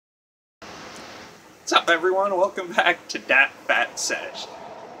What's up, everyone? Welcome back to Dat Fat Sesh.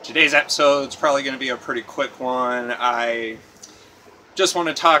 Today's episode is probably going to be a pretty quick one. I just want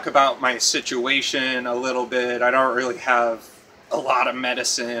to talk about my situation a little bit. I don't really have a lot of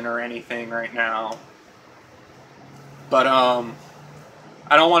medicine or anything right now. But, I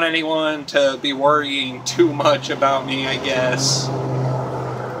don't want anyone to be worrying too much about me, I guess.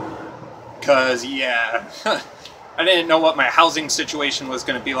 Because, yeah, I didn't know what my housing situation was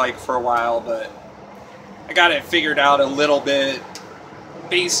going to be like for a while, but I got it figured out a little bit.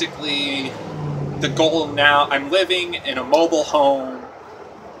 Basically, the goal now, I'm living in a mobile home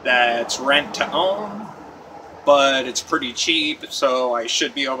that's rent to own, but it's pretty cheap, so I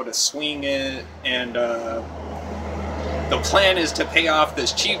should be able to swing it. And the plan is to pay off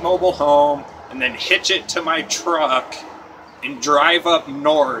this cheap mobile home and then hitch it to my truck and drive up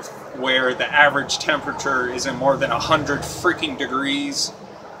north where the average temperature isn't more than 100 freaking degrees.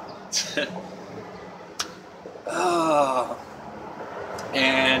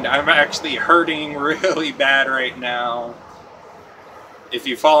 And I'm actually hurting really bad right now. If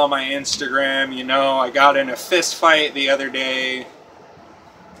you follow my Instagram, you know I got in a fist fight the other day.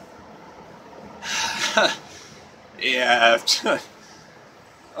 Yeah,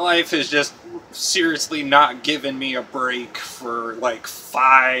 life is just seriously not giving me a break for like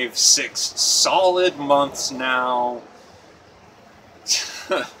 5-6 solid months now.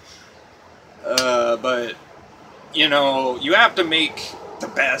 But you know, you have to make the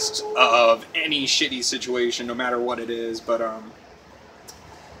best of any shitty situation, no matter what it is. But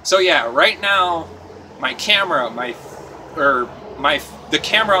so yeah, right now my camera, the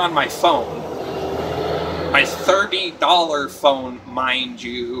camera on my phone, my $30 phone, mind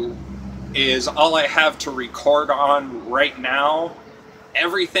you, is all I have to record on right now.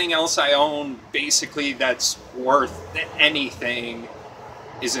 Everything else I own, basically that's worth anything,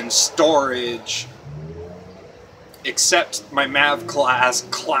 is in storage, except my Mav class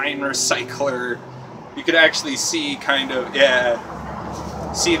Klein recycler. You could actually see kind of,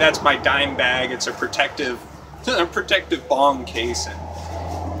 yeah, see that's my dime bag. It's a protective bong case,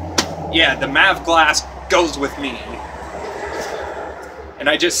 and yeah, the Mav glass goes with me. And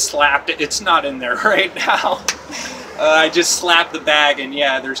I just slapped it. It's not in there right now. I just slapped the bag, and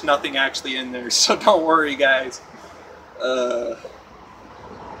yeah, there's nothing actually in there, so don't worry, guys.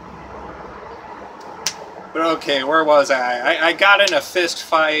 But okay, where was I? I got in a fist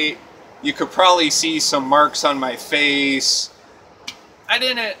fight. You could probably see some marks on my face.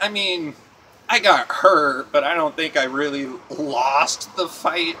 I mean, I got hurt, but I don't think I really lost the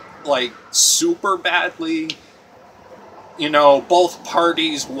fight, like, super badly. You know, both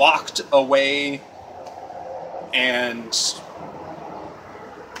parties walked away, and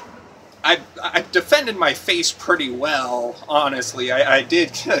I defended my face pretty well, honestly. I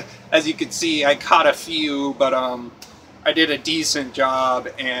did, as you can see, I caught a few, but I did a decent job,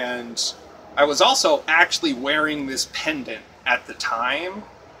 and I was also actually wearing this pendant at the time,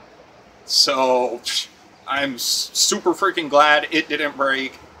 so I'm super freaking glad it didn't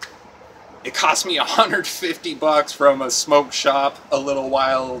break. It cost me $150 from a smoke shop a little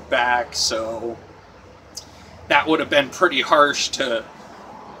while back, so that would have been pretty harsh to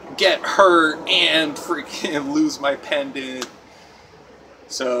get hurt and freaking lose my pendant.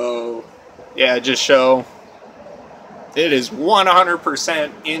 So yeah, just show it is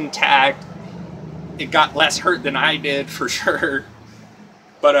 100% intact. It got less hurt than I did, for sure.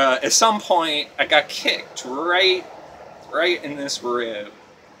 But at some point I got kicked right in this rib.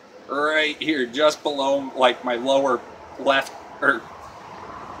 Right here, just below, like, my lower left, or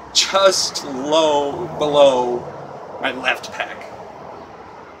just low below my left pec.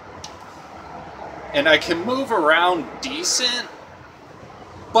 And I can move around decent,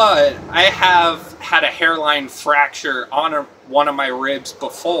 but I have had a hairline fracture on one of my ribs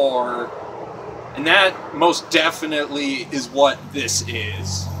before, and that most definitely is what this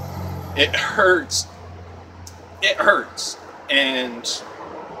is. It hurts. It hurts. And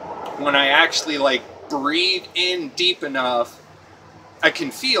when I actually, like, breathe in deep enough, I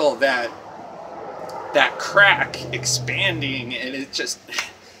can feel that crack expanding, and it just,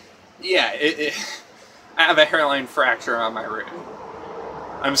 yeah, I have a hairline fracture on my rib.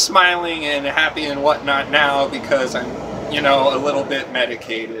 I'm smiling and happy and whatnot now because I'm, you know, a little bit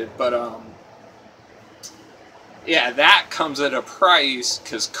medicated, but yeah, that comes at a price,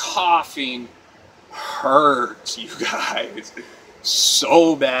 because coughing hurts, you guys.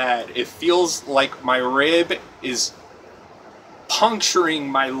 So bad. It feels like my rib is puncturing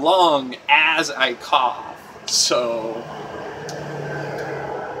my lung as I cough. So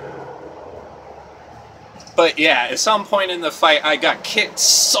But yeah, at some point in the fight, I got kicked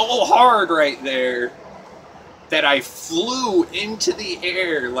so hard right there that I flew into the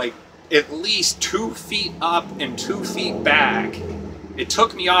air like at least 2 feet up and 2 feet back. It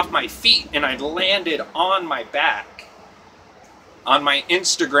took me off my feet and I landed on my back. On my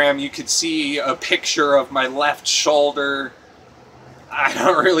Instagram, you could see a picture of my left shoulder. I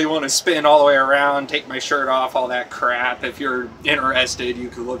don't really want to spin all the way around, take my shirt off, all that crap. If you're interested, you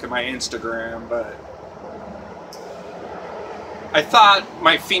could look at my Instagram, but I thought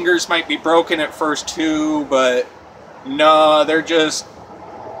my fingers might be broken at first too, but no, they're just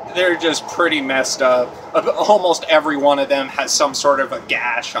pretty messed up. Almost every one of them has some sort of a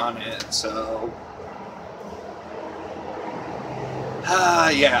gash on it, so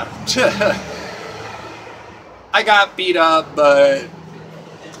yeah. I got beat up, but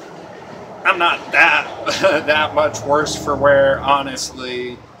I'm not that much worse for wear,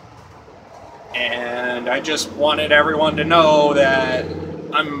 honestly. And I just wanted everyone to know that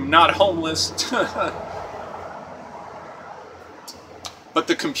I'm not homeless. But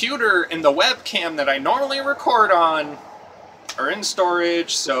the computer and the webcam that I normally record on are in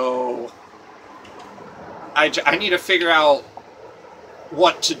storage, so I need to figure out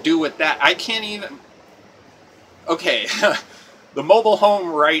what to do with that. I can't even... Okay, the mobile home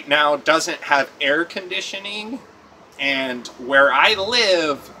right now doesn't have air conditioning, and where I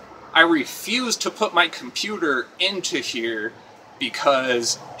live, I refuse to put my computer into here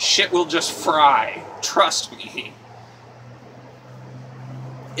because shit will just fry. Trust me.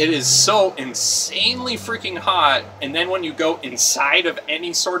 It is so insanely freaking hot, and then when you go inside of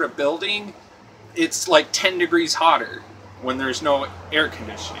any sort of building, it's like 10 degrees hotter when there's no air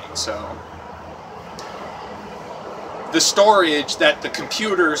conditioning, so... The storage that the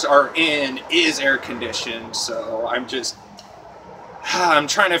computers are in is air conditioned, so I'm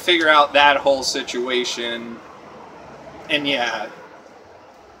trying to figure out that whole situation. And yeah,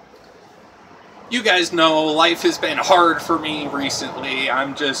 you guys know life has been hard for me recently.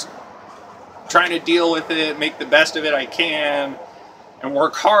 I'm just trying to deal with it, make the best of it I can, and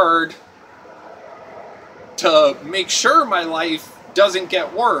work hard to make sure my life doesn't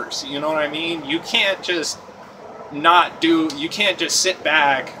get worse. You know what I mean? You can't just you can't just sit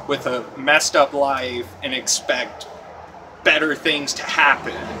back with a messed up life and expect better things to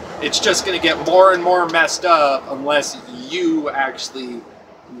happen. It's just going to get more and more messed up unless you actually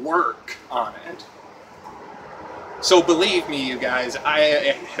work on it. So believe me, you guys, I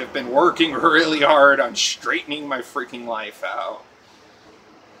have been working really hard on straightening my freaking life out.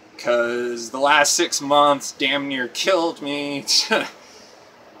 Because the last 6 months damn near killed me.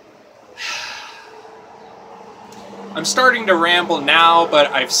 I'm starting to ramble now, but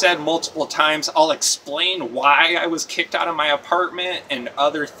I've said multiple times I'll explain why I was kicked out of my apartment and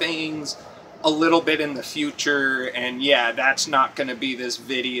other things a little bit in the future, and yeah, that's not going to be this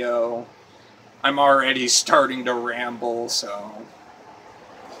video. I'm already starting to ramble, so...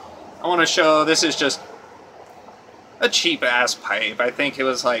 I want to show, this is just a cheap-ass pipe. I think it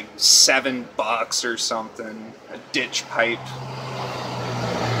was like $7 or something. A ditch pipe.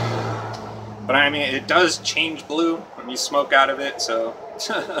 But I mean, it does change blue when you smoke out of it, so...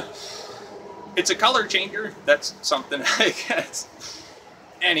 It's a color changer. That's something, I guess.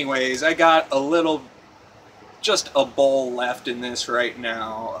 Anyways, I got a little... just a bowl left in this right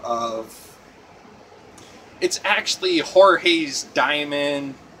now of... It's actually Jorge's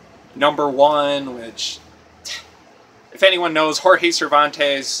Diamond #1, which... If anyone knows, Jorge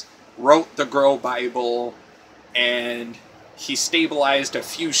Cervantes wrote the Grow Bible, and... he stabilized a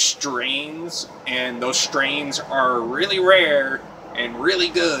few strains, and those strains are really rare and really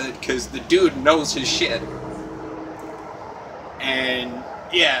good because the dude knows his shit. And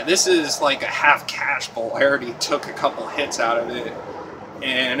yeah, this is like a half cash bowl. I already took a couple hits out of it,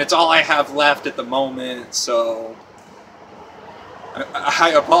 and it's all I have left at the moment, so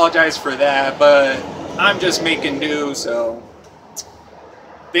I apologize for that, but I'm just making do, so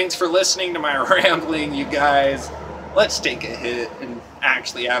thanks for listening to my rambling, you guys. Let's take a hit and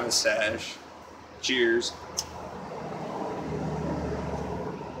actually have a sesh. Cheers.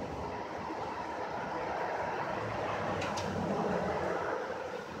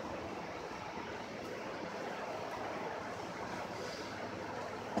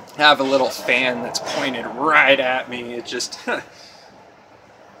 I have a little fan that's pointed right at me. It just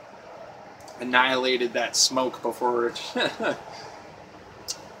annihilated that smoke before it.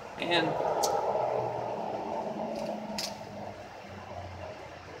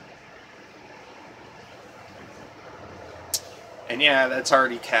 And yeah, that's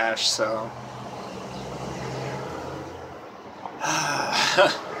already cash, so...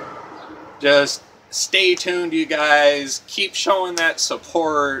 Just stay tuned, you guys. Keep showing that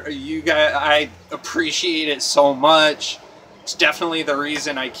support. You guys, I appreciate it so much. It's definitely the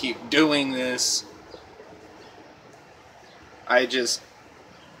reason I keep doing this. I just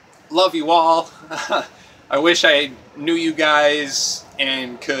love you all. I wish I knew you guys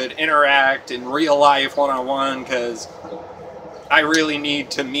and could interact in real life one-on-one, because I really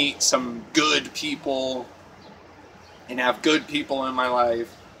need to meet some good people and have good people in my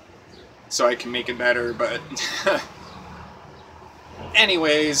life so I can make it better. But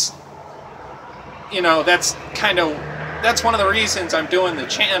anyways, you know, that's one of the reasons I'm doing the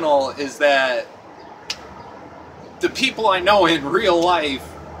channel, is that the people I know in real life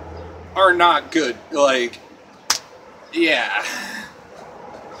are not good. Like, yeah.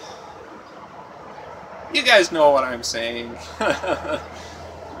 You guys know what I'm saying.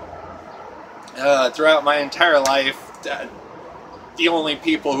 Throughout my entire life, the only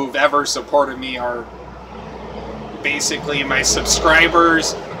people who've ever supported me are basically my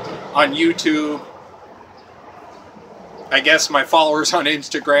subscribers on YouTube. I guess my followers on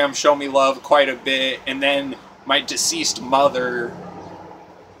Instagram show me love quite a bit, and then my deceased mother,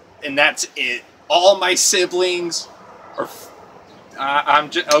 and that's it. All my siblings are... I'm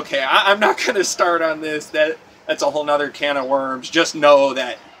not gonna start on this. That's a whole nother can of worms. Just know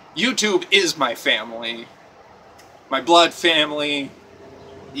that YouTube is my family, my blood family.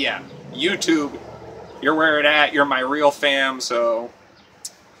 Yeah, YouTube, you're where it at. You're my real fam. So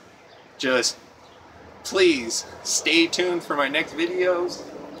just please stay tuned for my next videos.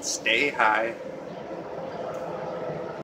 Stay high.